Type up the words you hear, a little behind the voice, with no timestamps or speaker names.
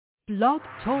Blog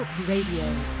Talk Radio.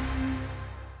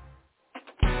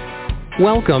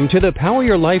 Welcome to the Power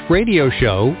Your Life radio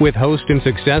show with host and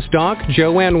success doc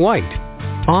Joanne White.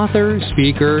 Author,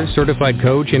 speaker, certified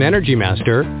coach, and energy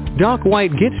master, Doc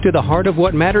White gets to the heart of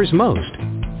what matters most.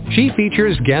 She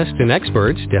features guests and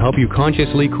experts to help you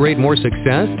consciously create more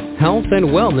success, health, and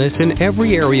wellness in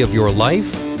every area of your life,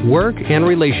 work, and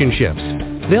relationships.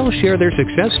 They'll share their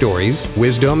success stories,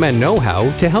 wisdom, and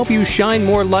know-how to help you shine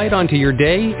more light onto your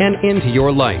day and into your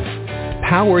life.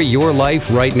 Power your life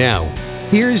right now.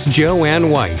 Here's Joanne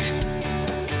White.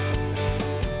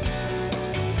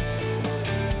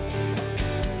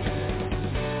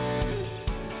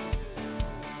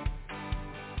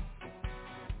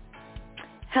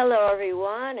 Hello,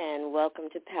 everyone, and welcome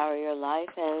to Power Your Life,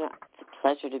 and it's a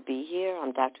pleasure to be here.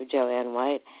 I'm Dr. Joanne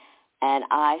White, and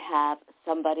I have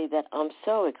somebody that I'm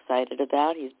so excited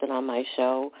about. He's been on my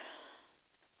show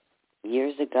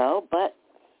years ago, but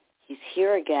he's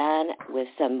here again with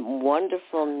some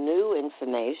wonderful new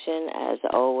information, as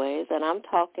always, and I'm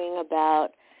talking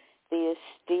about the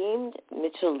esteemed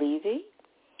Mitchell Levy,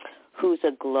 who's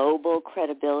a global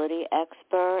credibility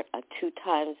expert, a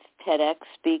 2-time TEDx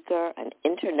speaker, an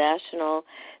international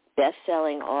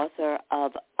best-selling author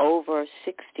of over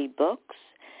 60 books,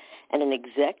 and an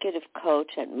executive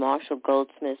coach at Marshall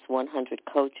Goldsmith's 100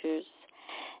 Coaches.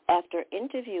 After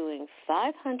interviewing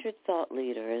 500 thought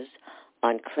leaders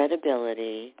on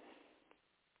credibility,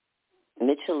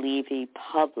 Mitchell Levy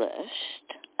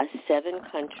published a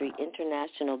 7-country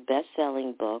international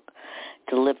best-selling book,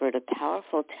 delivered a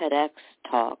powerful TEDx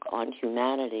talk on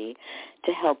humanity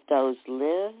to help those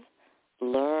live,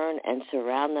 learn, and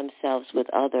surround themselves with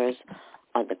others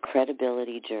on the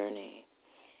credibility journey.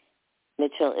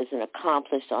 Mitchell is an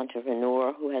accomplished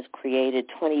entrepreneur who has created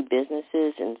 20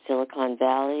 businesses in Silicon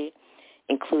Valley,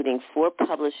 including 4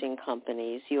 publishing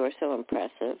companies, you are so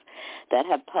impressive, that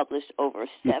have published over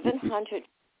 750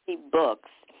 books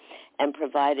and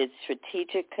provided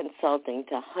strategic consulting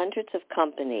to hundreds of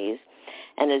companies,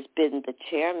 and has been the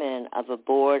chairman of a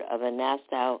board of a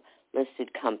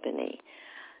NASDAQ-listed company.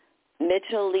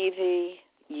 Mitchell Levy,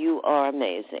 you are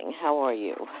amazing. How are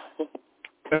you?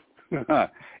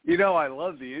 You know, I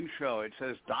love the intro. It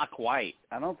says Doc White.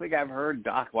 I don't think I've heard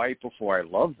Doc White before. I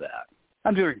love that.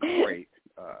 I'm doing great,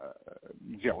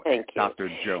 Dr.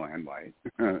 Joanne White.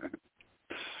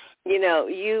 You know,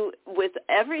 you, with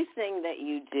everything that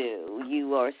you do,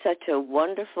 you are such a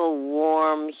wonderful,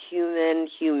 warm,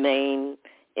 humane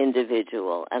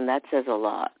individual, and that says a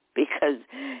lot, because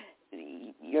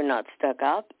you're not stuck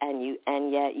up,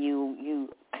 and yet you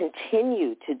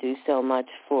continue to do so much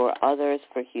for others,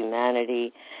 for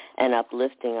humanity, and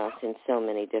uplifting us in so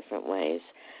many different ways.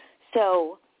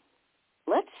 So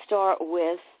let's start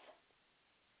with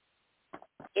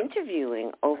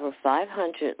interviewing over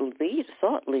 500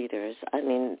 thought leaders. I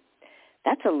mean,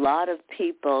 that's a lot of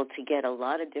people to get a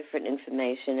lot of different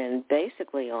information, and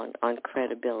basically on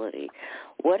credibility.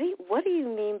 What do you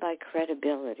mean by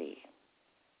credibility?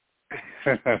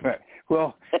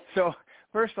 Well, so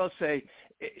first I'll say,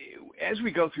 as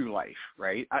we go through life,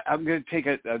 right? I'm going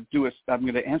to I'm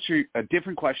going to answer a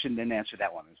different question, then answer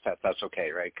that one. If that's okay,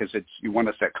 right? Because you want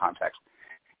to set context.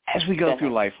 As we go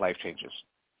through life changes.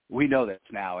 We know this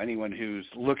now. Anyone who's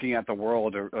looking at the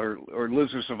world or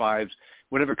lives or survives,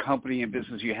 whatever company and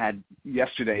business you had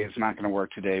yesterday is not going to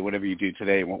work today. Whatever you do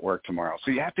today won't work tomorrow.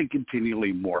 So you have to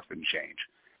continually morph and change.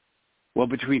 Well,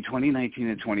 between 2019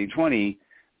 and 2020,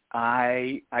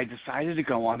 I decided to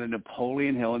go on a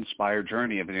Napoleon Hill-inspired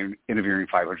journey of interviewing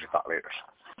 500 thought leaders.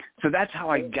 So that's how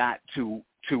I got to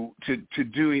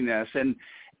doing this. And,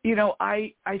 you know,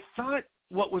 I thought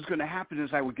what was going to happen is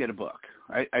I would get a book.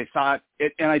 I thought,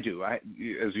 and I do.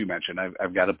 As you mentioned,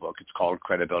 I've got a book. It's called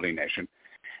Credibility Nation.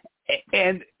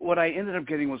 And what I ended up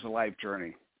getting was a life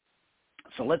journey.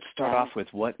 So let's start off with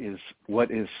what does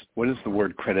the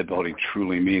word credibility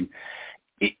truly mean?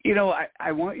 You know,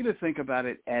 I want you to think about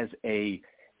it as a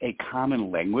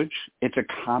common language. It's a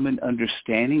common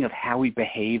understanding of how we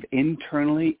behave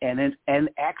internally and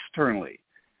externally,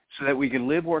 so that we can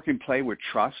live, work, and play with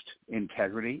trust,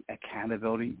 integrity,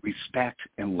 accountability, respect,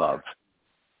 and love.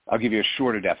 I'll give you a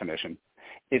shorter definition.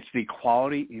 It's the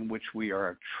quality in which we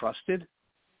are trusted,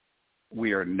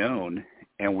 we are known,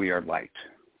 and we are liked.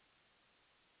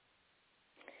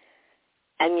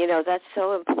 And, you know, that's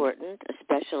so important,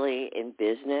 especially in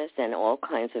business and all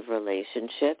kinds of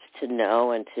relationships, to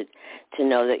know and to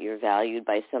know that you're valued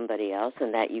by somebody else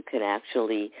and that you can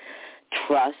actually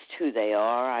trust who they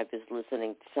are. I was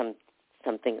listening to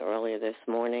something earlier this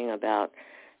morning about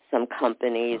some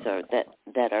companies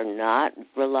that are not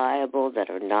reliable, that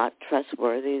are not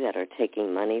trustworthy, that are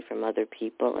taking money from other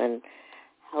people. And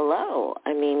hello,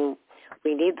 I mean,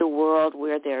 we need the world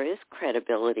where there is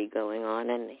credibility going on,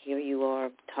 and here you are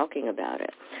talking about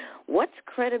it. What's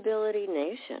Credibility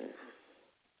Nation?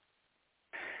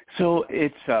 So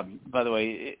it's, by the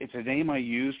way, it's a name I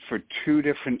used for two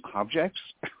different objects.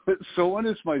 So one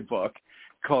is my book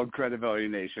called Credibility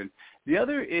Nation. The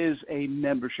other is a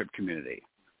membership community.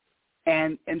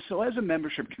 And so as a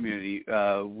membership community,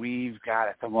 we've got,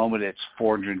 at the moment, it's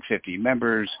 450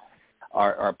 members.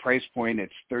 Our price point,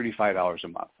 it's $35 a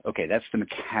month. Okay, that's the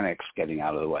mechanics getting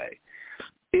out of the way.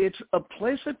 It's a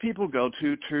place that people go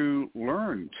to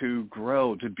learn, to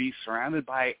grow, to be surrounded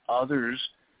by others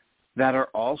that are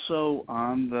also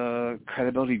on the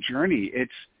credibility journey.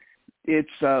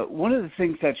 It's one of the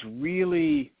things that's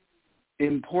really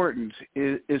important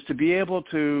is to be able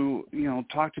to,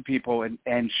 talk to people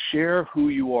and share who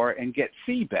you are and get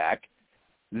feedback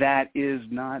that is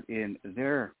not in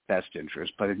their best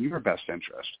interest, but in your best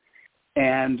interest.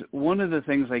 And one of the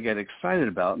things I get excited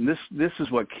about, and this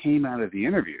is what came out of the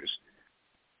interviews,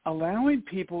 allowing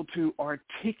people to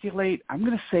articulate, I'm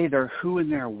going to say their who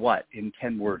and their what in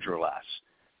 10 words or less.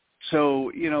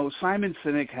 So, Simon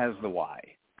Sinek has the why.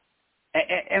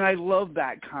 And I love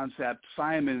that concept.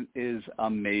 Simon is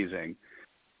amazing.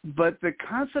 But the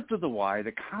concept of the why,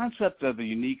 the concept of the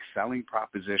unique selling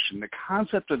proposition, the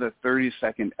concept of the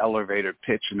 30-second elevator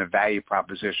pitch and the value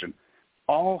proposition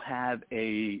all have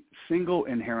a single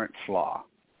inherent flaw,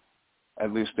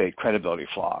 at least a credibility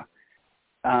flaw.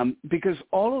 Because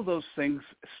all of those things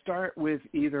start with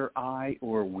either I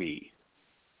or we.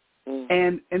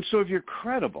 And so if you're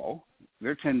credible,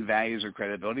 there are 10 values of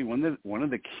credibility. One of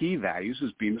the key values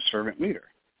is being a servant leader.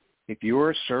 If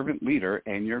you're a servant leader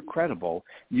and you're credible,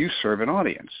 you serve an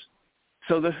audience.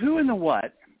 So the who and the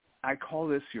what, I call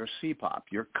this your CPOP,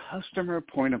 your customer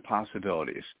point of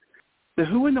possibilities. The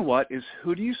who and the what is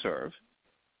who do you serve,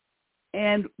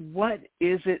 and what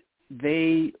is it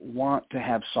they want to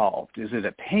have solved? Is it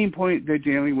a pain point they're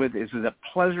dealing with? Is it a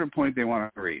pleasure point they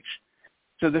want to reach?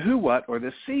 So the who, what, or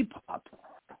the CPOP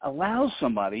allows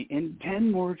somebody in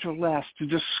 10 words or less to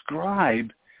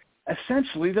describe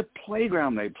essentially the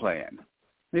playground they play in.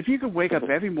 If you could wake up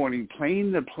every morning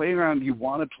playing the playground you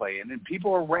want to play in, and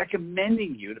people are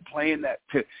recommending you to play in that,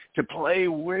 to play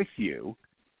with you,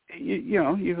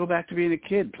 you go back to being a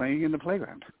kid playing in the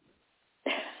playground.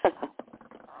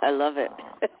 I love it.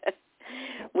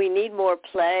 We need more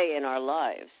play in our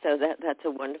lives, so that's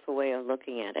a wonderful way of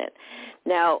looking at it.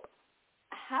 Now,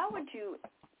 how would you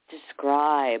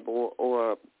describe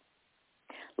or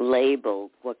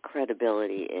label what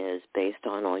credibility is based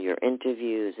on all your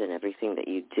interviews and everything that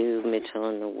you do, Mitchell,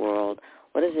 in the world?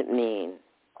 What does it mean?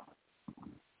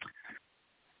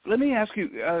 Let me ask you,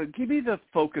 give me the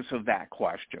focus of that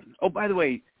question. Oh, by the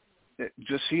way,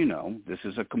 just so you know, this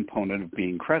is a component of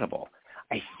being credible.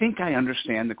 I think I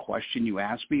understand the question you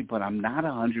asked me, but I'm not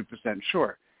 100%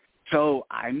 sure. So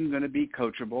I'm going to be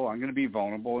coachable. I'm going to be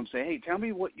vulnerable and say, hey, tell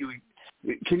me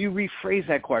can you rephrase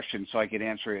that question so I can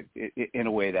answer it in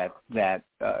a way that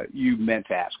you meant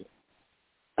to ask it?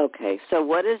 Okay. So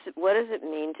what does it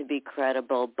mean to be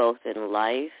credible both in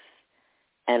life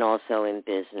and also in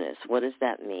business? What does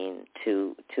that mean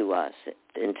to us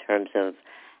in terms of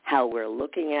how we're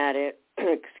looking at it,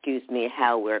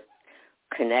 how we're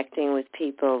connecting with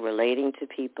people, relating to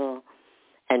people,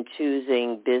 and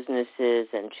choosing businesses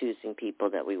and choosing people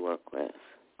that we work with?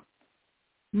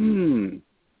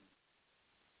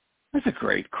 That's a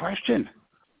great question.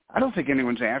 I don't think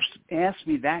anyone's asked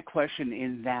me that question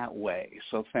in that way,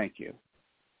 so thank you.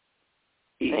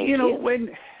 Thank you.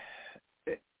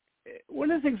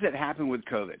 One of the things that happened with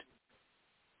COVID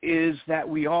is that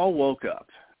we all woke up.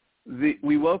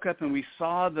 We woke up and we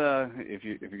saw if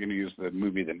you're going to use the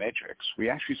movie The Matrix, we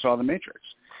actually saw The Matrix.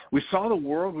 We saw the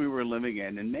world we were living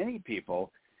in, and many people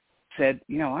said,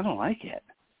 I don't like it.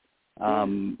 I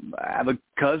have a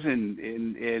cousin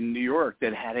in New York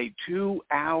that had a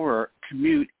 2-hour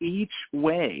commute each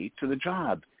way to the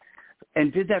job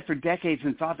and did that for decades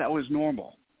and thought that was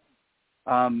normal.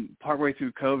 Partway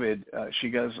through COVID, she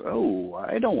goes,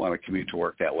 I don't want to commute to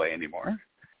work that way anymore,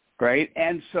 right?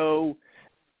 And so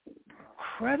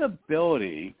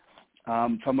credibility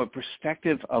from a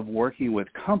perspective of working with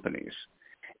companies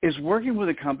is working with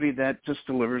a company that just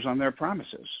delivers on their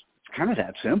promises. It's kind of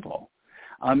that simple.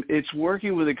 It's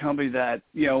working with a company that,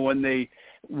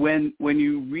 when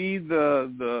you read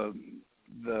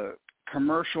the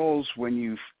commercials, when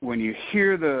you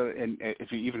hear even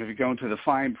if you go into the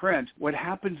fine print, what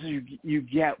happens is you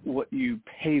get what you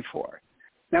pay for.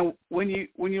 Now, when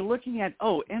you're looking at,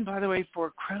 and by the way, for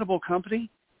a credible company,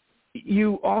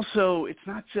 you also, it's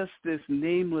not just this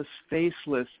nameless,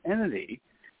 faceless entity.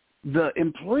 The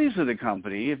employees of the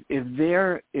company, if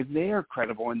they are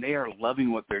credible and they are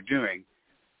loving what they're doing,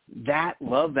 that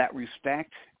love, that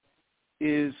respect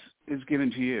is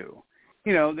given to you.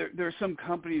 You know, there are some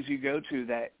companies you go to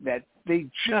that they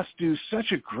just do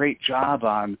such a great job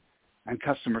on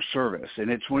customer service,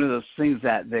 and it's one of those things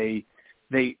that they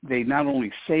not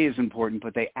only say is important,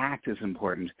 but they act as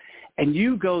important. And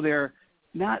you go there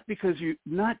not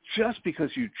just because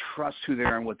you trust who they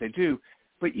are and what they do,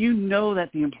 but you know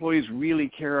that the employees really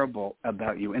care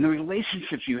about you, and the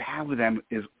relationships you have with them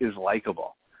is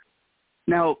likable.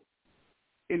 Now,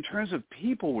 in terms of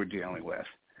people we're dealing with,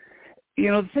 you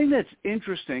know, the thing that's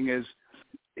interesting is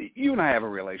you and I have a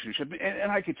relationship,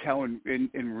 and I could tell in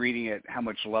reading it how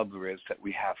much love there is that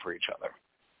we have for each other,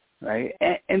 right?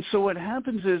 And so what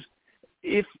happens is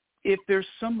if there's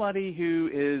somebody who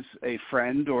is a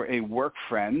friend or a work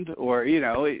friend, or, you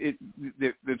know,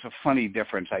 there's a funny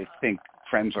difference, I think,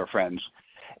 friends are friends,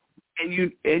 and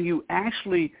you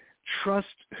actually trust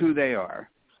who they are.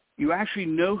 You actually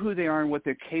know who they are and what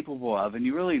they're capable of, and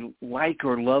you really like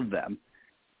or love them.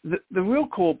 The real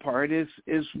cool part is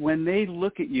when they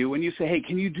look at you and you say, hey,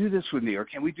 can you do this with me, or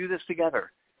can we do this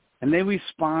together? And they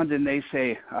respond and they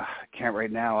say, I can't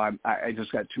right now. I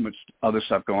just got too much other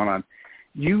stuff going on.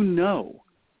 You know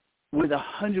with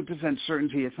 100%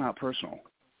 certainty it's not personal,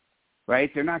 right?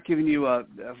 They're not giving you a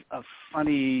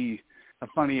funny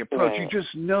approach. Right. You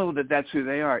just know that that's who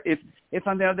they are. If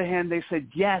on the other hand they said,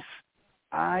 yes,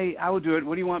 I will do it.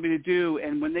 What do you want me to do?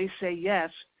 And when they say yes,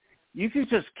 you can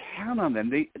just count on them.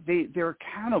 They're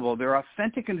accountable. They're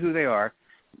authentic in who they are.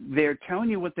 They're telling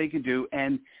you what they can do.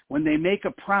 And when they make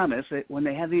a promise, when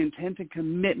they have the intent and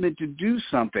commitment to do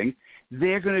something,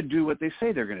 they're going to do what they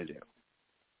say they're going to do.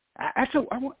 I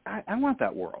want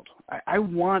that world. I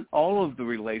want all of the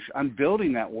relation. I'm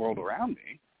building that world around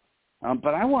me,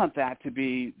 but I want that to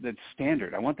be the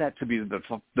standard. I want that to be the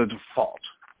default.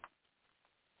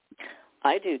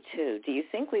 I do too. Do you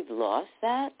think we've lost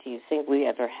that? Do you think we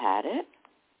ever had it?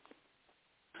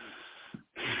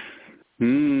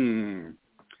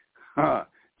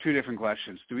 Two different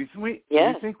questions. Do you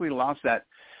think we lost that?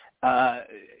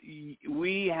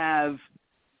 We have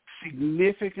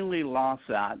significantly lost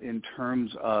that in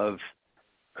terms of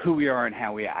who we are and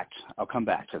how we act. I'll come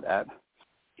back to that.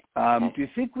 Okay. Do you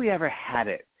think we ever had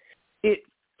it? It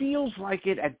feels like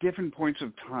it at different points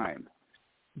of time.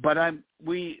 But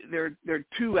there are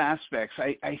two aspects.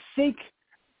 I think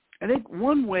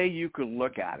one way you could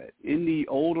look at it, in the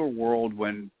older world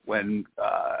when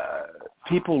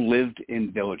people lived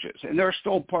in villages, and there are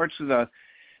still parts of the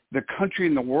country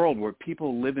and the world where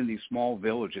people live in these small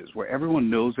villages where everyone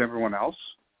knows everyone else.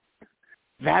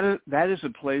 That is a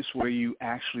place where you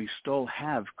actually still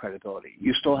have credibility.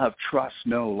 You still have trust,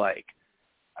 know, like.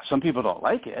 Some people don't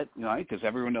like it, you know, because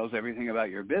everyone knows everything about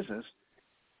your business.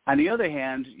 On the other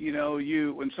hand, you know,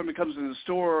 when somebody comes in the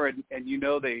store and you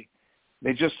know they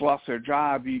just lost their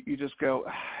job, you just go,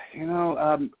 you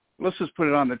know, let's just put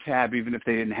it on the tab even if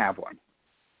they didn't have one.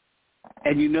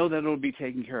 And you know that it'll be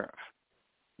taken care of,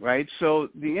 right? So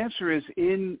the answer is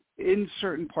in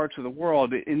certain parts of the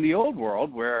world, in the old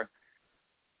world,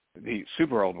 the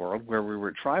super old world where we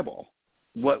were tribal,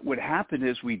 what would happen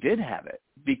is we did have it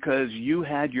because you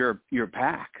had your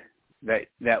pack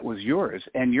that was yours,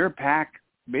 and your pack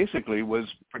basically was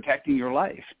protecting your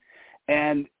life,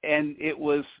 and it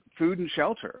was food and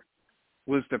shelter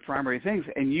was the primary things,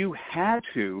 and you had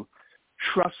to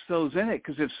trust those in it,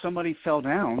 because if somebody fell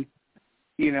down,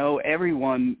 you know,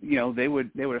 everyone, you know, they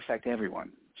would affect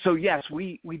everyone. So yes,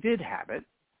 we did have it.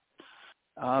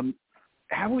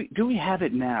 Do we have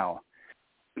it now?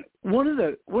 One of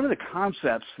the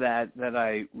concepts that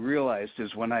I realized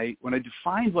is when I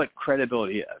defined what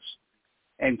credibility is,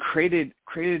 and created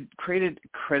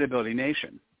Credibility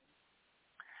Nation,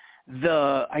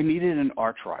 I needed an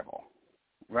arch rival,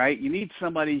 right? You need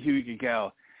somebody who you could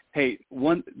go, hey,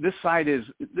 this side is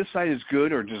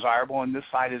good or desirable, and this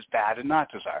side is bad and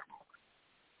not desirable.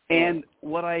 And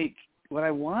what I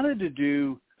wanted to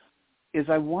do is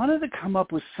I wanted to come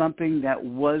up with something that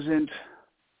wasn't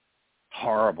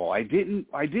horrible. I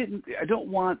don't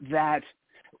want that.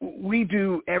 We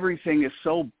do everything is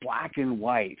so black and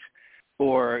white.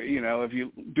 Or, you know, if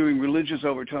you're doing religious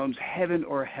overtones, heaven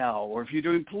or hell, or if you're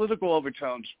doing political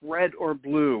overtones, red or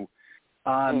blue,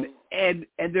 and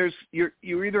you're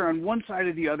either on one side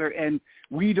or the other, and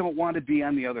we don't want to be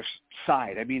on the other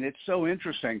side. I mean, it's so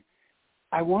interesting.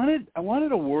 I wanted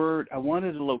a word, I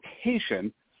wanted a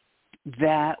location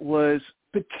that was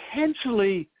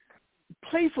potentially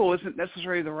playful isn't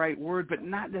necessarily the right word, but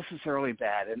not necessarily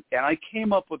bad. And I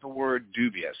came up with the word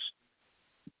dubious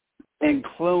and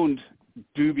cloned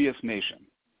Dubious Nation.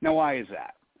 Now, why is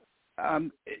that?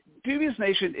 Dubious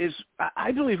Nation is,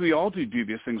 I believe we all do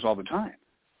dubious things all the time,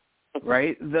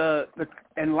 right? And a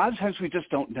lot of times we just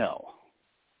don't know,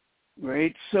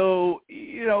 right? So,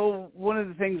 one of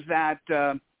the things that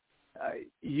I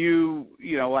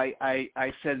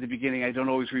said at the beginning, I don't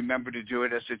always remember to do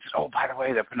it, it's, oh, by the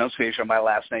way, the pronunciation of my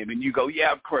last name. And you go,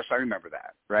 yeah, of course I remember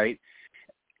that, right?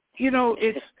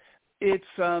 It's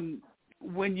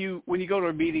when you go to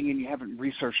a meeting and you haven't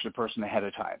researched the person ahead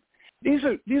of time. These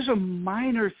are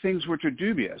minor things which are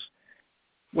dubious.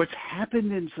 What's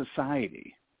happened in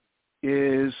society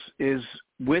is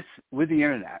with the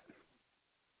internet,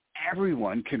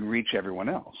 everyone can reach everyone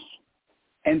else.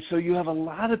 And so you have a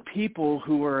lot of people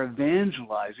who are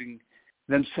evangelizing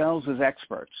themselves as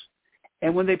experts.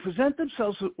 And when they present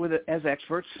themselves as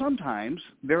experts, sometimes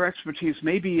their expertise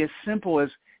may be as simple as,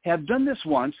 hey, I've done this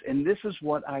once, and this is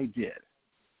what I did.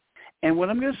 And what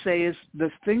I'm going to say is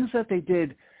the things that they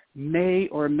did may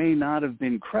or may not have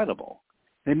been credible.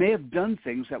 They may have done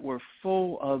things that were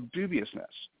full of dubiousness.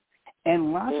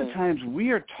 And lots of times we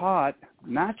are taught,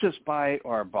 not just by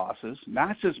our bosses,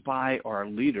 not just by our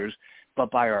leaders, but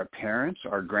by our parents,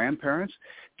 our grandparents,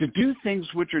 to do things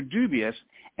which are dubious.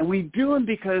 And we do them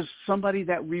because somebody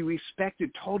that we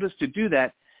respected told us to do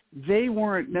that. They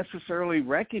weren't necessarily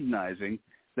recognizing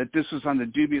that this was on the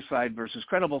dubious side versus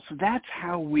credible. So that's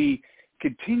how we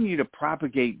continue to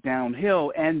propagate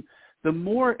downhill. And the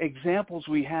more examples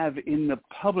we have in the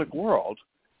public world,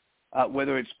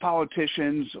 whether it's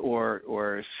politicians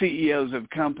or CEOs of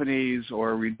companies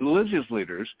or religious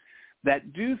leaders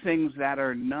that do things that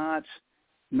are not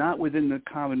within the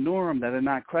common norm, that are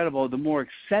not credible, the more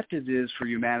accepted it is for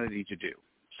humanity to do.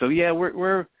 So yeah,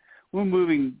 we're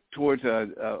moving towards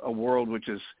a world which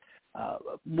is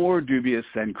more dubious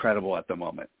than credible at the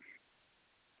moment.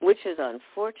 Which is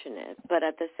unfortunate, but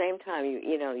at the same time,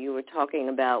 you were talking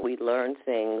about we learn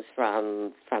things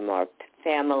from our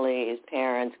families,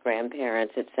 parents,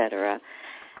 grandparents, etc.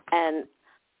 And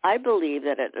I believe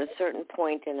that at a certain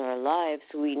point in our lives,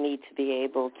 we need to be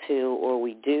able to, or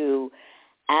we do,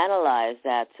 analyze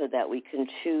that so that we can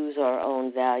choose our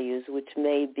own values, which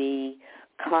may be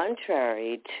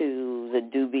contrary to the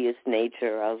dubious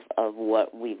nature of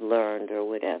what we've learned or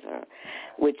whatever,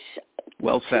 which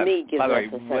well said. To me gives By the way,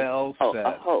 us a sense well of said.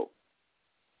 a hope.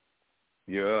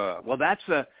 Yeah. Well,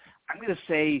 I'm going to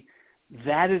say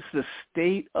that is the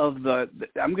state of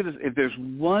if there's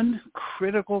one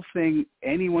critical thing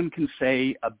anyone can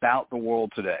say about the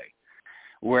world today,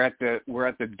 we're at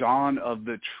the dawn of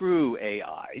the true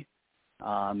AI.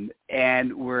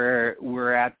 And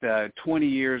we're at the 20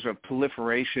 years of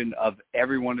proliferation of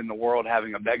everyone in the world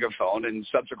having a megaphone, and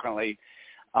subsequently,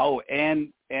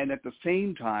 and at the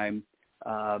same time,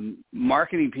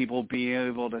 marketing people being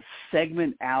able to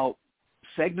segment out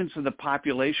segments of the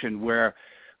population where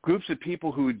groups of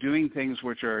people who are doing things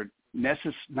which are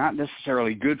not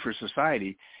necessarily good for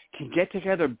society can get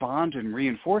together, bond, and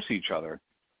reinforce each other.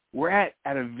 We're at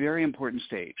a very important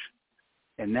stage.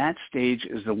 And that stage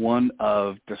is the one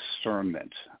of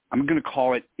discernment. I'm going to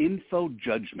call it info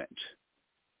judgment,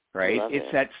 right?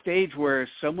 It's that stage where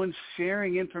someone's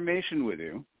sharing information with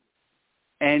you,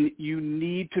 and you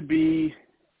need to be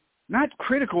not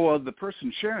critical of the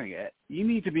person sharing it. You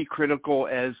need to be critical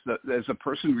as the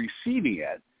person receiving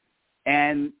it,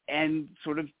 and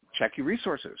sort of check your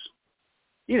resources.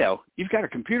 You've got a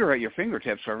computer at your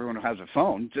fingertips for everyone who has a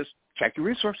phone. Just check your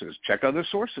resources, check other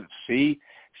sources, see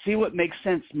what makes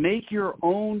sense. Make your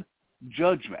own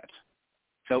judgment.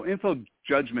 So info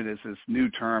judgment is this new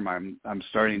term I'm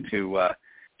starting to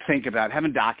think about.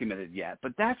 Haven't documented yet,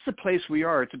 but that's the place we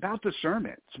are. It's about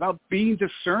discernment. It's about being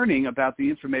discerning about the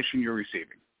information you're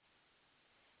receiving.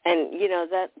 And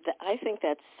that I think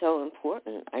that's so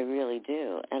important. I really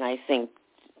do. And I think,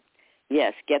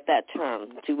 yes, get that term.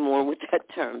 Do more with that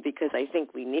term, because I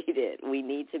think we need it. We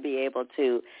need to be able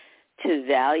to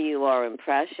value our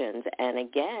impressions and,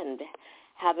 again,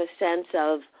 have a sense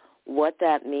of what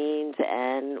that means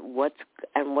and what's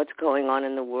going on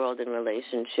in the world in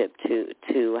relationship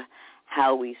to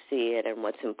how we see it and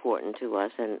what's important to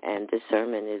us. And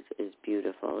discernment is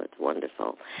beautiful. It's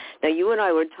wonderful. Now, you and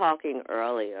I were talking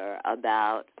earlier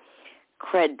about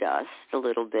cred dust a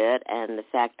little bit, and the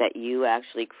fact that you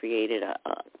actually created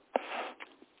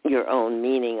your own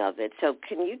meaning of it. So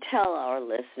can you tell our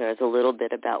listeners a little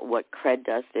bit about what cred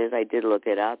dust is? I did look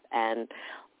it up, and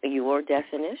your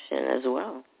definition as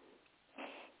well.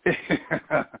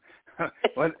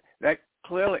 Well, that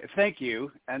clearly, thank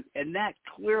you. And that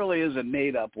clearly is a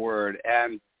made-up word.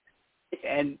 And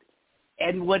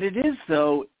what it is,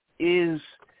 though, is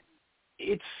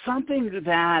it's something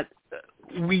that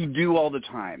we do all the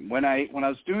time. When I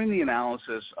was doing the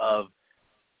analysis of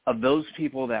those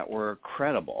people that were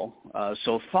credible,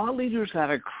 so thought leaders that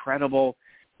are credible,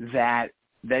 that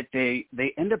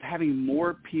they end up having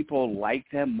more people like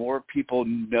them, more people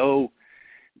know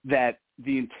that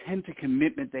the intent and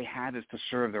commitment they had is to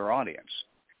serve their audience.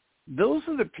 Those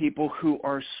are the people who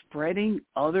are spreading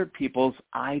other people's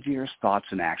ideas, thoughts,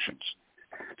 and actions.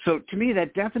 So to me,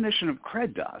 that definition of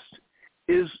cred dust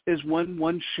is when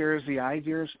one shares the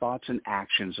ideas, thoughts, and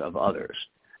actions of others.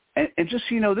 And just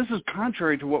so you know, this is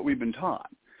contrary to what we've been taught.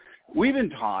 We've been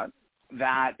taught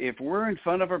that if we're in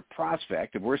front of a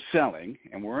prospect, if we're selling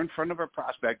and we're in front of a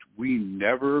prospect, we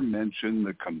never mention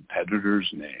the competitor's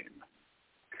name,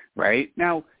 right?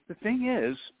 Now, the thing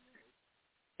is,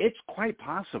 it's quite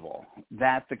possible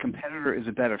that the competitor is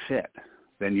a better fit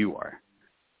than you are.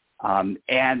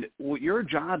 And your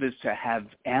job is to have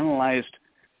analyzed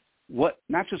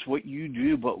not just what you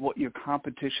do, but what your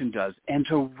competition does, and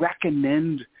to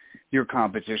recommend your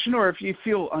competition. Or if you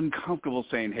feel uncomfortable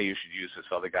saying, hey, you should use this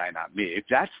other guy, not me, if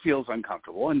that feels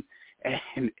uncomfortable, and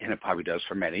it probably does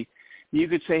for many, you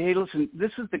could say, hey, listen,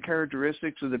 this is the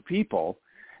characteristics of the people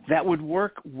that would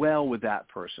work well with that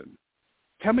person.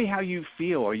 Tell me how you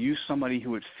feel. Are you somebody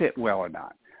who would fit well or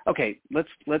not? Okay,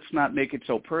 let's not make it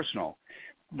so personal.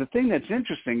 The thing that's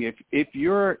interesting, if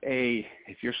you're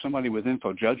somebody with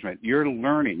info judgment, you're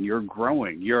learning, you're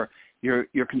growing, you're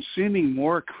consuming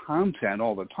more content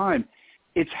all the time.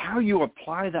 It's how you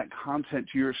apply that content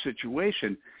to your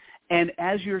situation. And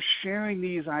as you're sharing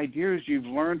these ideas you've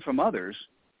learned from others,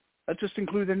 let's just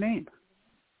include their name.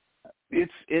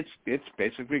 It's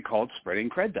basically called spreading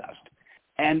cred dust.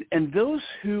 And those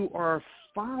who are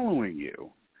following you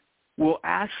will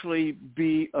actually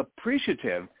be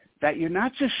appreciative that you're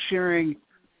not just sharing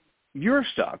your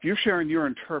stuff, you're sharing your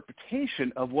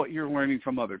interpretation of what you're learning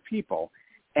from other people.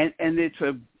 And it's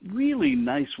a really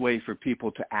nice way for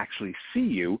people to actually see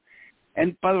you.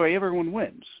 And by the way, everyone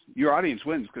wins. Your audience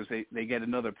wins because they get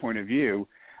another point of view.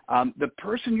 The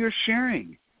person you're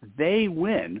sharing, they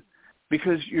win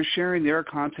because you're sharing their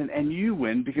content, and you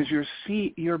win because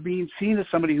you're being seen as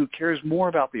somebody who cares more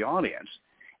about the audience,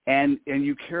 and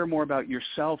you care more about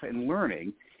yourself and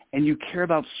learning, and you care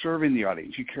about serving the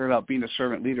audience. You care about being a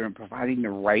servant leader and providing the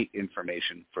right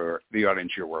information for the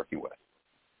audience you're working with.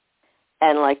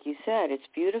 And like you said, it's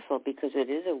beautiful because it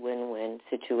is a win-win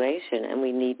situation, and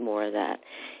we need more of that.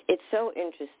 It's so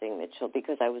interesting, Mitchell,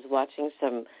 because I was watching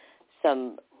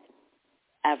some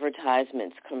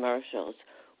advertisements, commercials.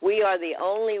 We are the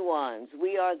only ones.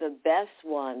 We are the best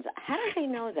ones. How do they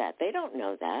know that? They don't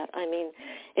know that. I mean,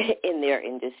 in their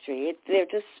industry, they're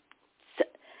just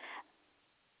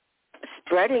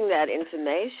spreading that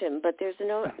information, but there's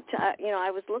no, I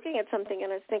was looking at something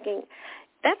and I was thinking,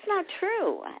 that's not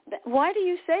true. Why do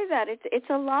you say that? It's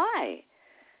a lie.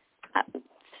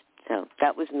 So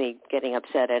that was me getting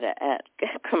upset at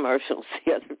commercials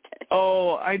the other day.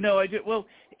 Oh, I know. I did. Well,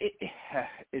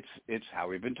 it's how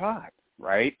we've been taught,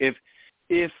 right? If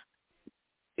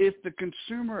the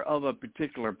consumer of a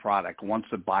particular product wants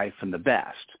to buy from the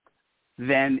best,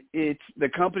 then the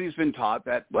company's been taught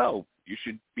that, well, you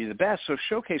should be the best, so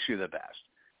showcase you're the best.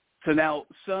 So now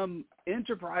some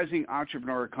enterprising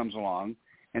entrepreneur comes along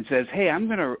and says, hey, I'm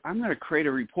gonna create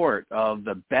a report of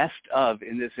the best of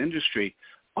in this industry.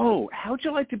 Oh, how'd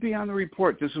you like to be on the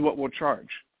report? This is what we'll charge.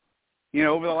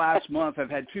 Over the last month,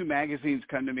 I've had 2 magazines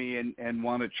come to me and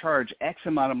want to charge X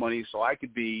amount of money so I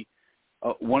could be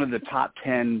one of the top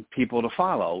 10 people to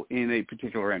follow in a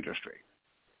particular industry.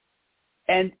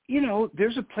 And,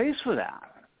 there's a place for that.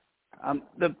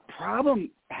 The problem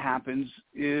happens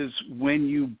is when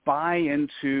you buy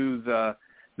into the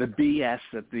BS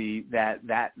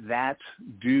that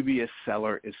dubious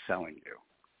seller is selling you,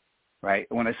 right?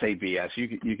 When I say BS,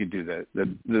 you could do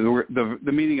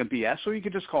the meaning of BS, or you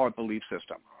could just call it belief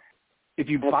system. If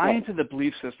you buy into the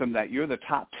belief system that you're the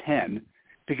top 10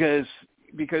 because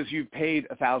you've paid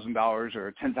 $1,000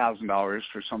 or $10,000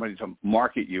 for somebody to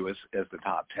market you as the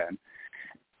top 10,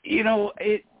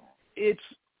 it's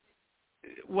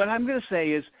what I'm going to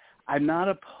say is I'm not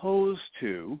opposed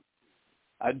to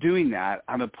doing that.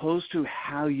 I'm opposed to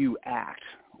how you act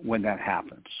when that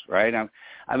happens, right?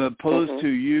 I'm opposed to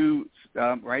you,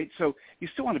 right? So you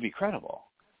still want to be credible.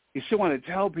 You still want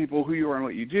to tell people who you are and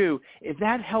what you do. If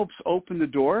that helps open the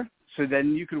door so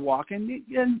then you can walk in,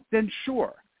 then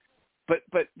sure.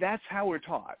 But that's how we're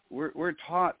taught. We're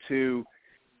taught to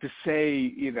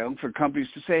say, for companies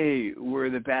to say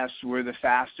we're the best, we're the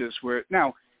fastest.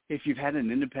 Now, if you've had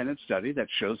an independent study that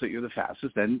shows that you're the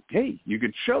fastest, then, hey, you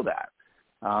could show that.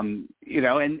 And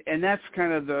that's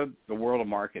kind of the world of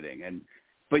marketing.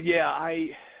 But yeah,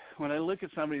 when I look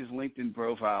at somebody's LinkedIn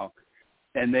profile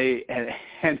and they go,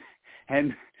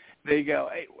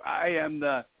 hey, I am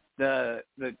the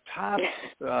top,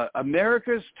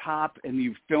 America's top, and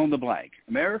you fill in the blank,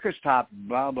 America's top,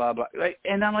 blah, blah, blah.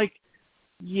 And I'm like,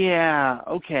 yeah,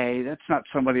 okay, that's not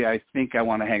somebody I think I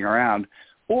want to hang around.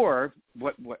 Or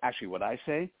what I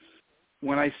say,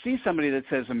 when I see somebody that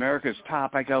says America's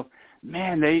top, I go,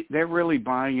 man, they're really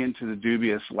buying into the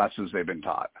dubious lessons they've been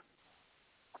taught.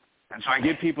 And so I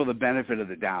give people the benefit of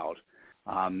the doubt.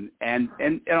 And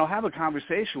I'll have a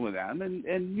conversation with them,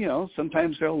 and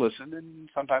sometimes they'll listen and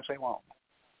sometimes they won't.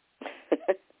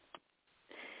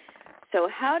 So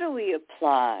how do we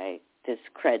apply this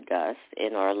cred dust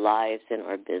in our lives and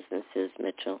our businesses,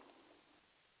 Mitchell?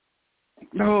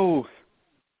 No.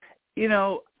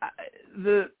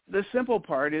 The simple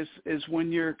part is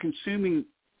when you're consuming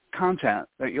content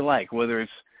that you like, whether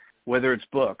it's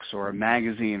books or a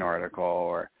magazine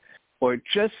article or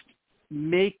just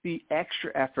make the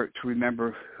extra effort to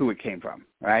remember who it came from,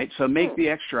 right? So make the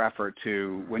extra effort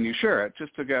to, when you share it,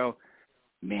 just to go,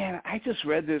 man, I just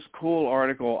read this cool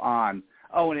article on,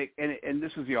 and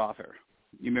this is the author.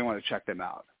 You may want to check them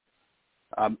out.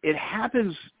 It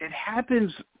happens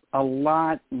a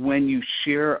lot when you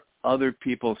share other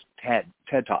people's TED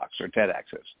Talks or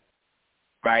TEDx's,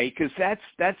 right? Because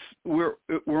that's we're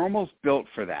almost built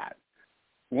for that.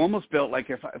 We're almost built like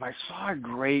if I saw a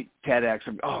great TEDx,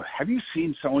 have you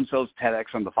seen so-and-so's TEDx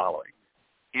on the following?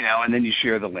 And then you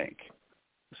share the link.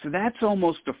 So that's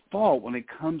almost default when it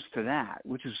comes to that,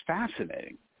 which is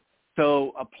fascinating.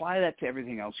 So apply that to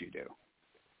everything else you do.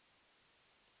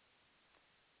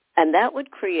 And that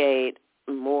would create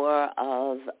more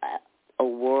of a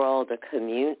world,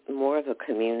 more of a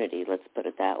community, let's put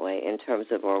it that way, in terms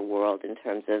of our world, in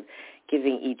terms of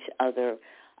giving each other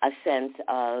a sense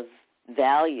of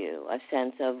value, a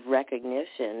sense of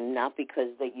recognition, not because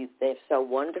they're so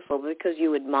wonderful, but because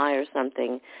you admire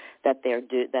something that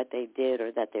they did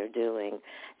or that they're doing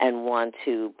and want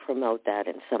to promote that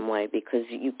in some way because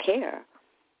you care.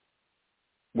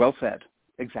 Well said.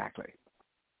 Exactly.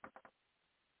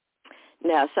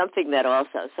 Now, something that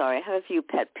also, I have a few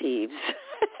pet peeves.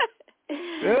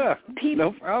 Yeah,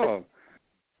 no problem.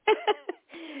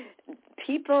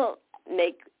 People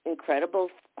make incredible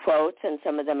quotes, and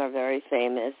some of them are very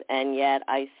famous, and yet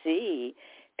I see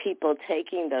people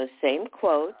taking those same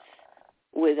quotes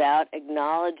without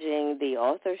acknowledging the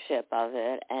authorship of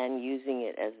it and using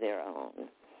it as their own.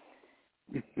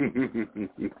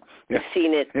 I've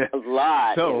seen it a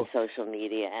lot in social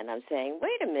media, and I'm saying,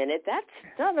 wait a minute, that's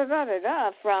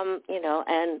da-da-da-da-da from,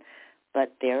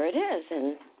 but there it is,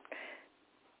 and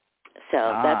so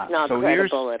that's not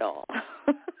credible at all.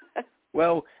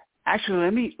 Well,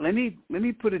 actually, let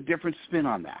me put a different spin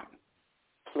on that.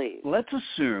 Please. Let's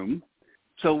assume,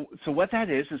 so what that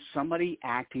is somebody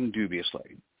acting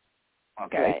dubiously,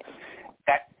 okay? Right.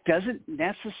 That doesn't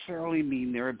necessarily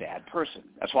mean they're a bad person.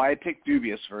 That's why I picked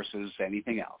dubious versus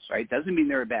anything else, right? Doesn't mean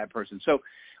they're a bad person. So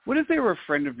what if they were a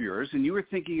friend of yours and you were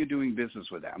thinking of doing business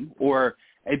with them, or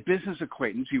a business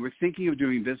acquaintance you were thinking of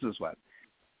doing business with?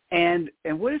 And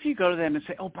what if you go to them and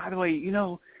say, oh, by the way,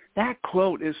 that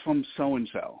quote is from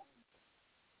so-and-so.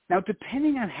 Now,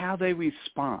 depending on how they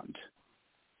respond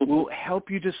will help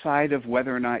you decide of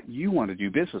whether or not you want to do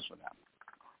business with them.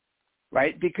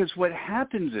 Right? Because what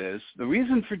happens is, the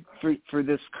reason for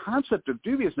this concept of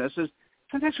dubiousness is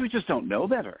sometimes we just don't know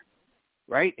better,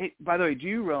 right? By the way, do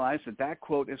you realize that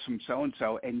quote is from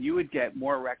so-and-so, and you would get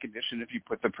more recognition if you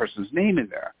put the person's name in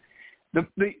there?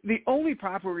 The only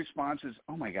proper response is,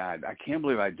 oh, my God, I can't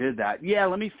believe I did that. Yeah,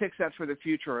 let me fix that for the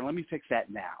future, or let me fix that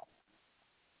now.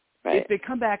 Right. If they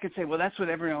come back and say, well, that's what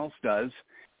everyone else does,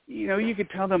 you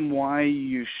could tell them why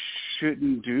you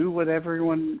shouldn't do what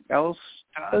everyone else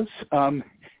does.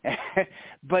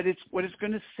 But what it's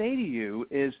going to say to you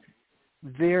is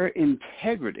their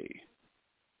integrity,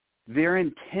 their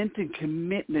intent and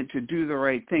commitment to do the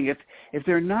right thing. If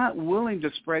they're not willing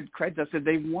to spread cred dust, if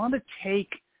they want to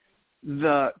take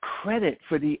the credit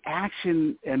for the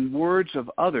action and words of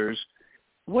others,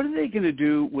 what are they going to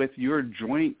do with your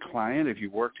joint client if you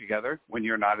work together when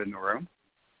you're not in the room?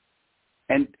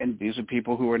 And these are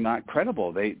people who are not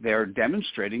credible. They're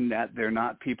demonstrating that they're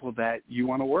not people that you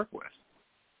want to work with.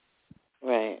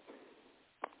 Right.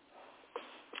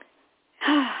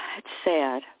 It's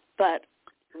sad, but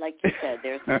like you said,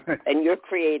 there's and you're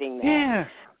creating that. Yeah.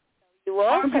 You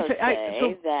also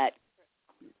say that.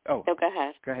 Oh, go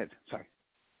ahead. Go ahead. Sorry.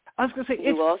 I was going to say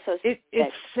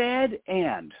it's sad,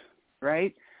 and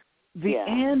right. the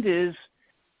and is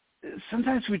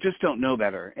sometimes we just don't know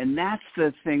better. And that's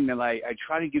the thing that I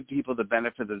try to give people the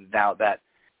benefit of the doubt, that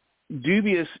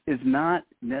dubious is not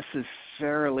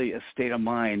necessarily a state of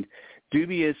mind.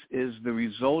 Dubious is the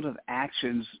result of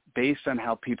actions based on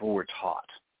how people were taught.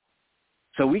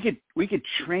 So we could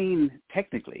train,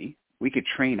 technically, we could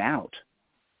train out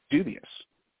dubious.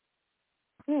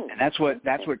 And that's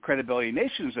what Credibility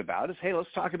Nation is about, is, hey,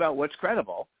 let's talk about what's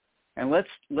credible, and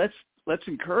let's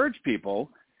encourage people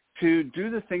to do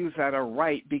the things that are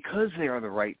right because they are the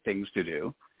right things to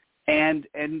do. And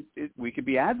we could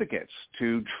be advocates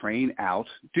to train out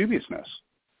dubiousness.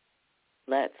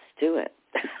 Let's do it.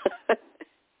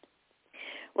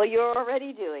 Well, you're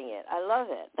already doing it. I love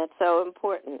it. That's so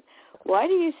important. Why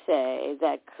do you say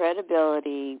that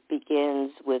credibility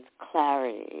begins with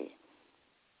clarity?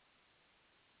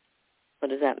 What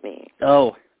does that mean?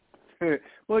 Oh,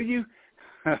 well,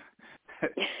 all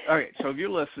right, so if you're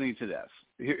listening to this,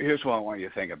 here's what I want you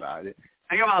to think about it.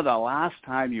 Think about the last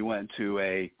time you went to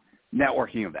a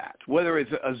networking event, whether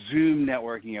it's a Zoom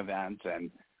networking event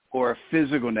or a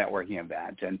physical networking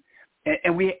event,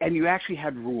 and you actually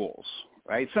had rules,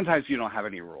 right? Sometimes you don't have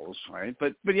any rules, right?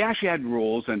 But you actually had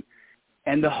rules,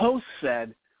 and the host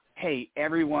said, hey,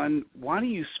 everyone, why don't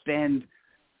you spend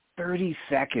 30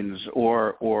 seconds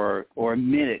or a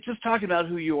minute just talking about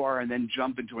who you are and then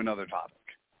jump into another topic.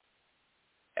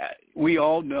 We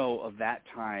all know of that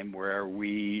time where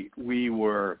we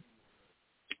were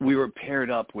paired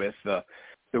up with the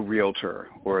realtor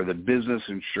or the business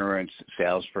insurance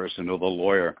salesperson or the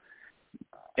lawyer.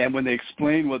 And when they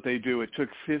explained what they do, it took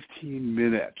 15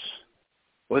 minutes.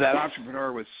 Well, that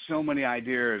entrepreneur with so many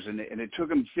ideas, and it took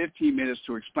them 15 minutes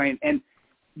to explain. And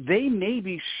they may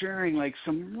be sharing like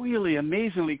some really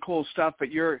amazingly cool stuff,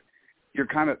 but you're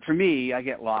kind of, for me, I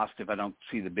get lost if I don't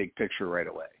see the big picture right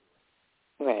away.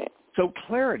 Right. So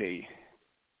clarity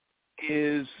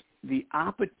is the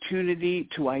opportunity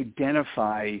to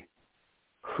identify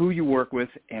who you work with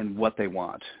and what they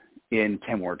want in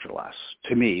 10 words or less.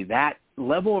 To me, that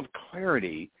level of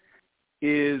clarity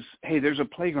is, hey, there's a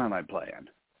playground I play in,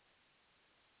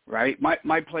 right?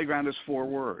 My playground is 4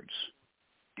 words.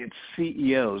 It's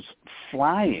CEOs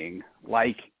flying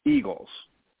like eagles.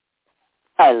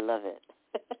 I love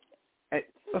it.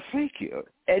 Well, thank you.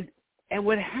 And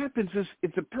what happens is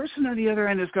if the person on the other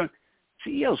end is going,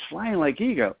 CEOs flying like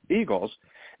eagles.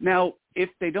 Now, if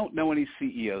they don't know any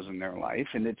CEOs in their life,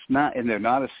 and they're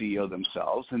not a CEO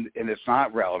themselves, and it's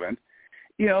not relevant,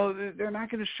 they're not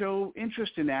going to show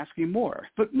interest in asking more.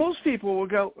 But most people will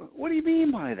go, what do you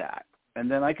mean by that? And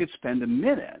then I could spend a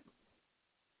minute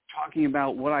talking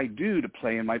about what I do to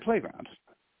play in my playground,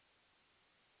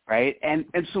 right? And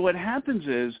so what happens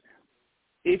is,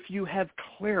 if you have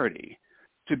clarity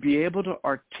to be able to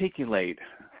articulate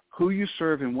who you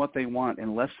serve and what they want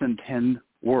in less than 10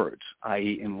 words,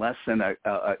 i.e. in less than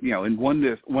in 1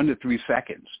 to 3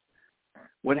 seconds,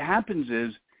 what happens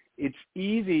is it's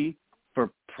easy for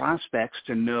prospects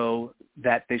to know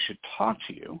that they should talk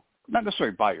to you, not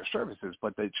necessarily buy your services,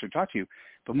 but they should talk to you.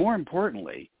 But more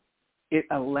importantly, it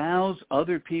allows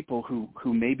other people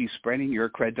who may be spreading your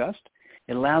cred dust,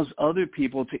 it allows other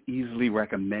people to easily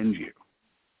recommend you.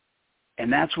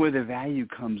 And that's where the value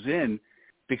comes in,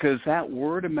 because that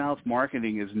word-of-mouth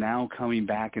marketing is now coming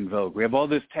back in vogue. We have all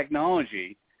this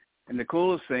technology, and the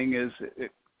coolest thing is,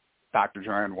 Dr.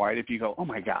 Joanne White, if you go, oh,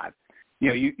 my God,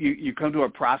 you come to a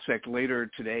prospect later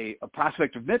today, a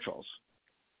prospect of Mitchell's,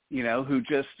 who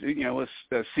just, was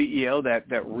the CEO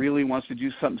that really wants to do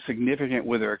something significant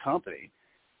with their company.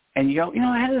 And you go,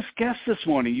 I had this guest this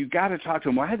morning. You got to talk to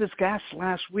him. Well, I had this guest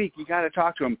last week. You got to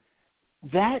talk to him.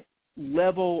 That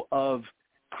level of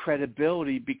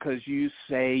credibility, because you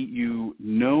say you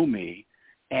know me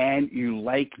and you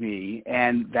like me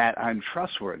and that I'm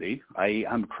trustworthy,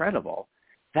 I'm credible,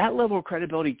 that level of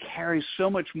credibility carries so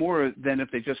much more than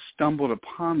if they just stumbled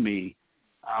upon me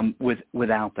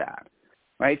without that.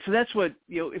 Right? So that's what,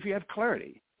 if you have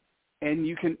clarity and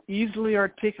you can easily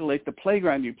articulate the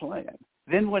playground you play in,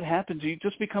 then what happens, you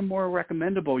just become more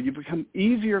recommendable. You become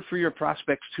easier for your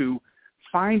prospects to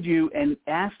find you and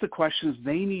ask the questions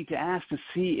they need to ask to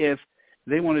see if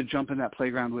they want to jump in that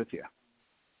playground with you.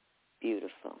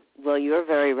 Beautiful. Well, you're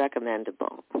very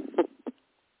recommendable.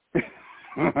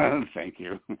 Thank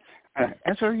you.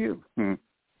 As are you.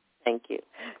 Thank you.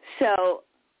 So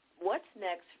what's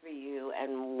next for you,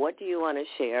 and what do you want to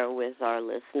share with our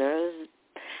listeners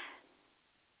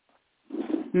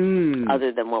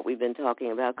other than what we've been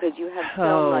talking about? Because you have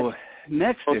so much.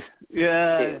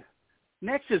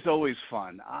 Next is always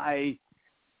fun. I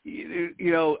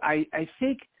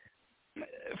think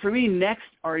for me, next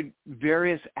are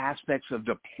various aspects of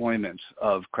deployments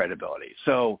of credibility.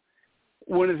 So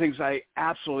one of the things I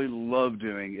absolutely love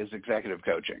doing is executive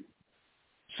coaching.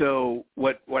 So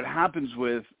what happens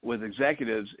with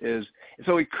executives is,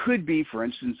 so it could be, for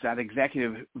instance, that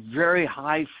executive, very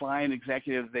high-flying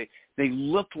executive, they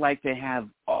look like they have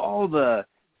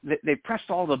they pressed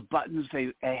all the buttons,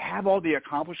 they have all the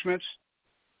accomplishments,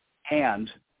 and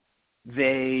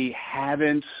they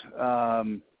haven't,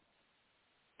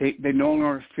 they no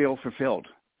longer feel fulfilled.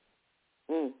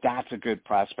 That's a good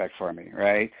prospect for me,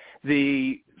 right?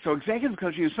 So executive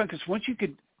coaching is fun because once you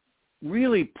could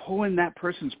really pull in that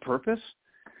person's purpose,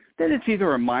 then it's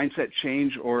either a mindset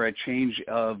change or a change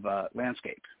of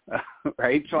landscape,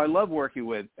 right? So I love working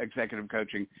with executive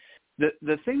coaching.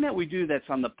 The thing that we do that's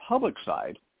on the public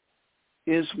side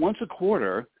is once a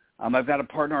quarter, I've got a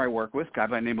partner I work with, a guy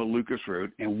by the name of Lucas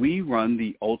Root, and we run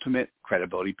the Ultimate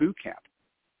Credibility Boot Camp.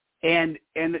 And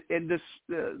the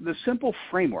simple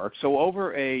framework, so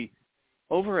over a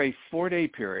 4-day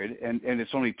period, and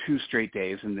it's only 2 straight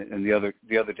days, and the other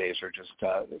days are just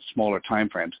smaller time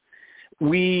frames.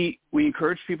 We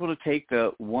encourage people to take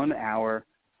the 1-hour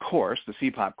course, the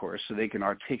CPOP course, so they can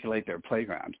articulate their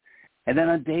playground. And then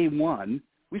on day 1,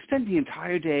 we spend the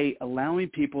entire day allowing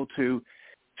people to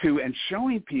and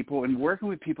showing people and working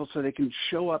with people so they can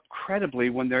show up credibly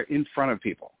when they're in front of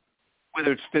people,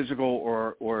 whether it's physical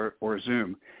or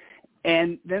Zoom.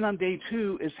 And then on day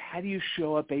 2 is how do you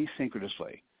show up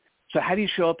asynchronously? So how do you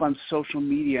show up on social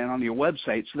media and on your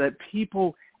website so that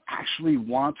people actually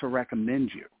want to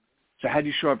recommend you? So how do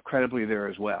you show up credibly there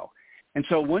as well? And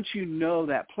so once you know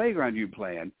that playground you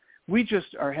play in, we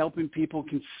just are helping people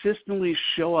consistently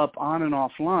show up on and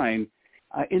offline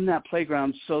in that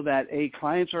playground so that A,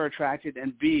 clients are attracted,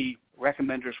 and B,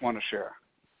 recommenders want to share.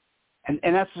 And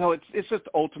that's how it's just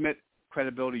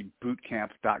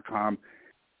ultimatecredibilitybootcamp.com.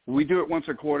 We do it once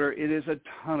a quarter. It is a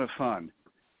ton of fun.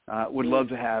 Would love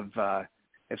to have,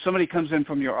 if somebody comes in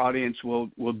from your audience,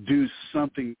 we'll do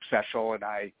something special, and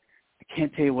I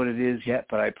can't tell you what it is yet,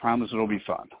 but I promise it'll be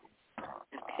fun.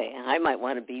 Okay, I might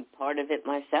want to be part of it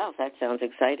myself. That sounds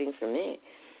exciting for me.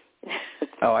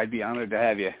 Oh, I'd be honored to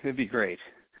have you. It'd be great.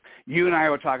 You and I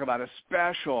will talk about a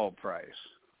special price.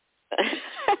 Thank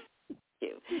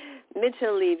you.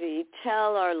 Mitchell Levy,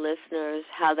 tell our listeners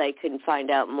how they can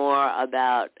find out more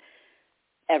about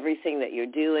everything that you're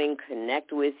doing,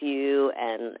 connect with you,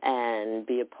 and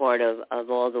be a part of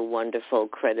all the wonderful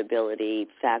Credibility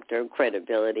Factor,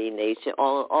 Credibility Nation,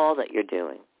 all that you're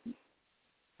doing.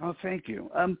 Oh, thank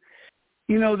you.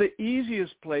 The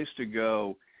easiest place to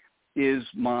go is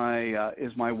my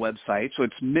website. So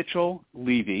it's Mitchell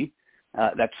Levy.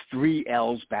 That's 3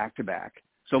 L's back to back.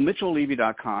 So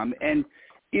MitchellLevy.com. And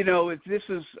if this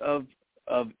is of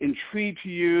intrigue to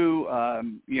you,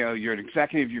 you're an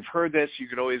executive, you've heard this, you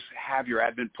could always have your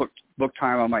admin book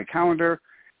time on my calendar.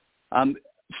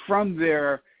 From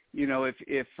there,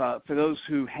 if for those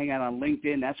who hang out on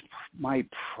LinkedIn, that's my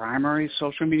primary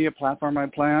social media platform I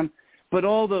play on. But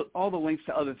all the links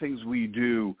to other things we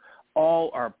do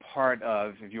all are part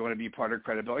of, if you want to be part of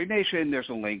Credibility Nation, there's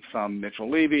a link from Mitchell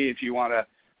Levy. If you want to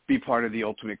be part of the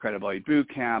Ultimate Credibility Boot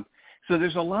Camp. So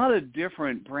there's a lot of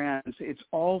different brands. It's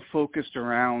all focused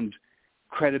around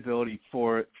credibility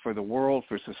for the world,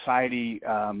 for society,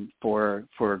 for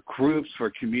groups, for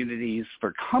communities,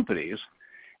 for companies,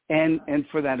 and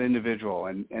for that individual.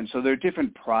 And so there are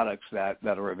different products that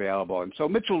are available. And so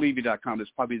MitchellLevy.com is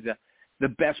probably the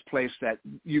best place that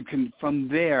you can, from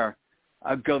there,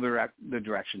 go the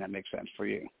direction that makes sense for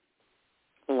you.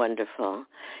 Wonderful.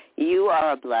 You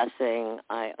are a blessing.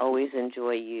 I always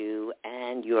enjoy you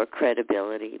and your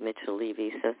credibility, Mitchell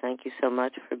Levy. So thank you so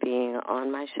much for being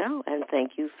on my show, and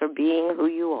thank you for being who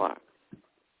you are.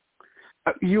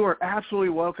 You are absolutely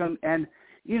welcome. And,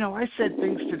 I said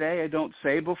things today I don't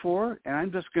say before, and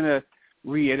I'm just going to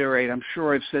reiterate. I'm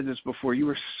sure I've said this before. You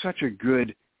were such a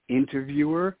good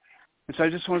interviewer. And so I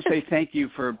just want to say thank you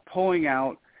for pulling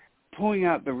out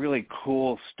the really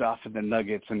cool stuff and the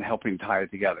nuggets and helping tie it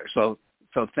together. So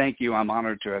thank you. I'm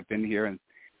honored to have been here, and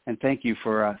thank you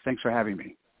thanks for having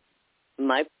me.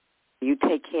 You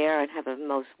take care and have a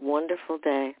most wonderful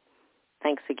day.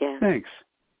 Thanks again. Thanks.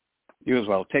 You as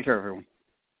well. Take care, everyone.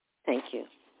 Thank you.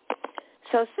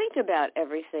 So think about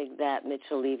everything that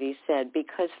Mitchell Levy said,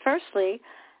 because firstly,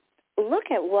 look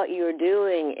at what you're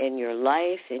doing in your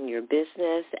life, in your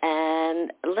business,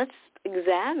 and let's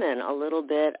examine a little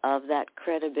bit of that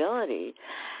credibility.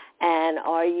 And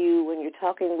are you, when you're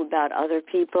talking about other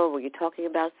people, when you're talking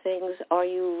about things, are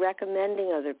you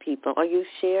recommending other people? Are you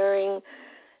sharing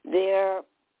their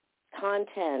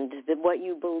content, what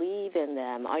you believe in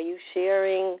them? Are you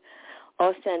sharing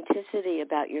authenticity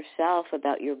about yourself,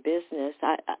 about your business.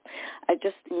 I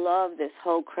just love this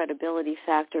whole credibility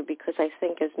factor because I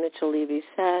think, as Mitchell Levy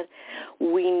said,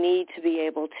 we need to be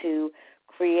able to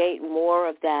create more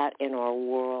of that in our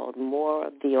world, more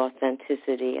of the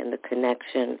authenticity and the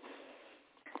connection.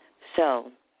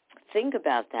 So think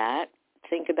about that.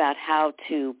 Think about how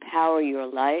to power your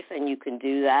life, and you can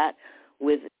do that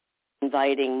with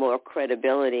inviting more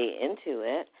credibility into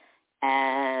it.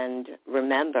 And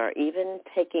remember, even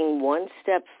taking one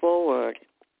step forward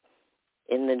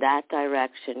in that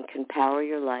direction can power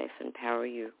your life and power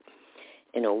you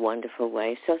in a wonderful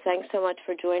way. So thanks so much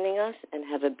for joining us, and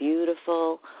have a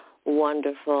beautiful,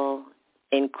 wonderful,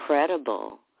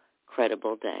 incredible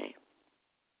day.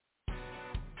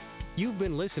 You've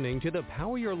been listening to the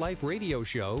Power Your Life radio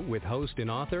show with host and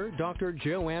author Dr.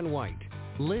 Joanne White.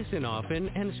 Listen often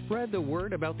and spread the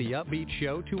word about the upbeat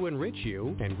show to enrich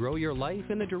you and grow your life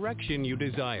in the direction you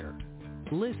desire.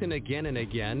 Listen again and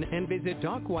again, and visit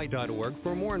docwhite.org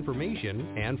for more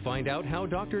information and find out how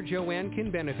Dr. Joanne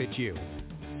can benefit you.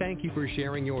 Thank you for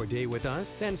sharing your day with us,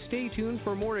 and stay tuned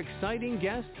for more exciting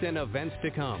guests and events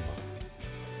to come.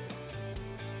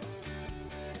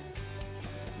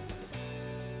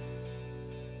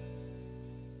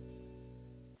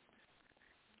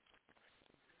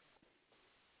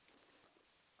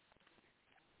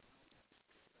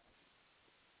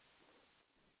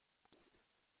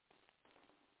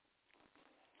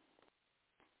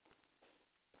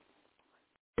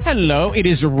 Hello, it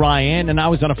is Ryan, and I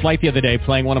was on a flight the other day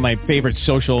playing one of my favorite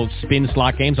social spin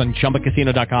slot games on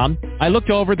ChumbaCasino.com. I looked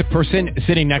over at the person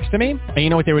sitting next to me, and you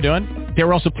know what they were doing? They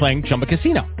were also playing Chumba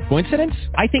Casino. Coincidence?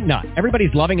 I think not.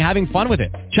 Everybody's loving having fun with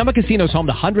it. Chumba Casino is home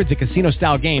to hundreds of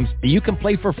casino-style games that you can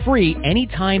play for free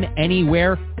anytime,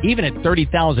 anywhere, even at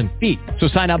 30,000 feet. So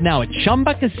sign up now at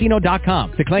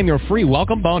ChumbaCasino.com to claim your free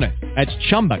welcome bonus. That's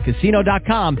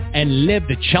ChumbaCasino.com and live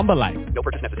the Chumba life. No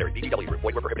purchase necessary. VGW. Void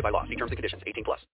where prohibited by law. See terms and conditions. 18+.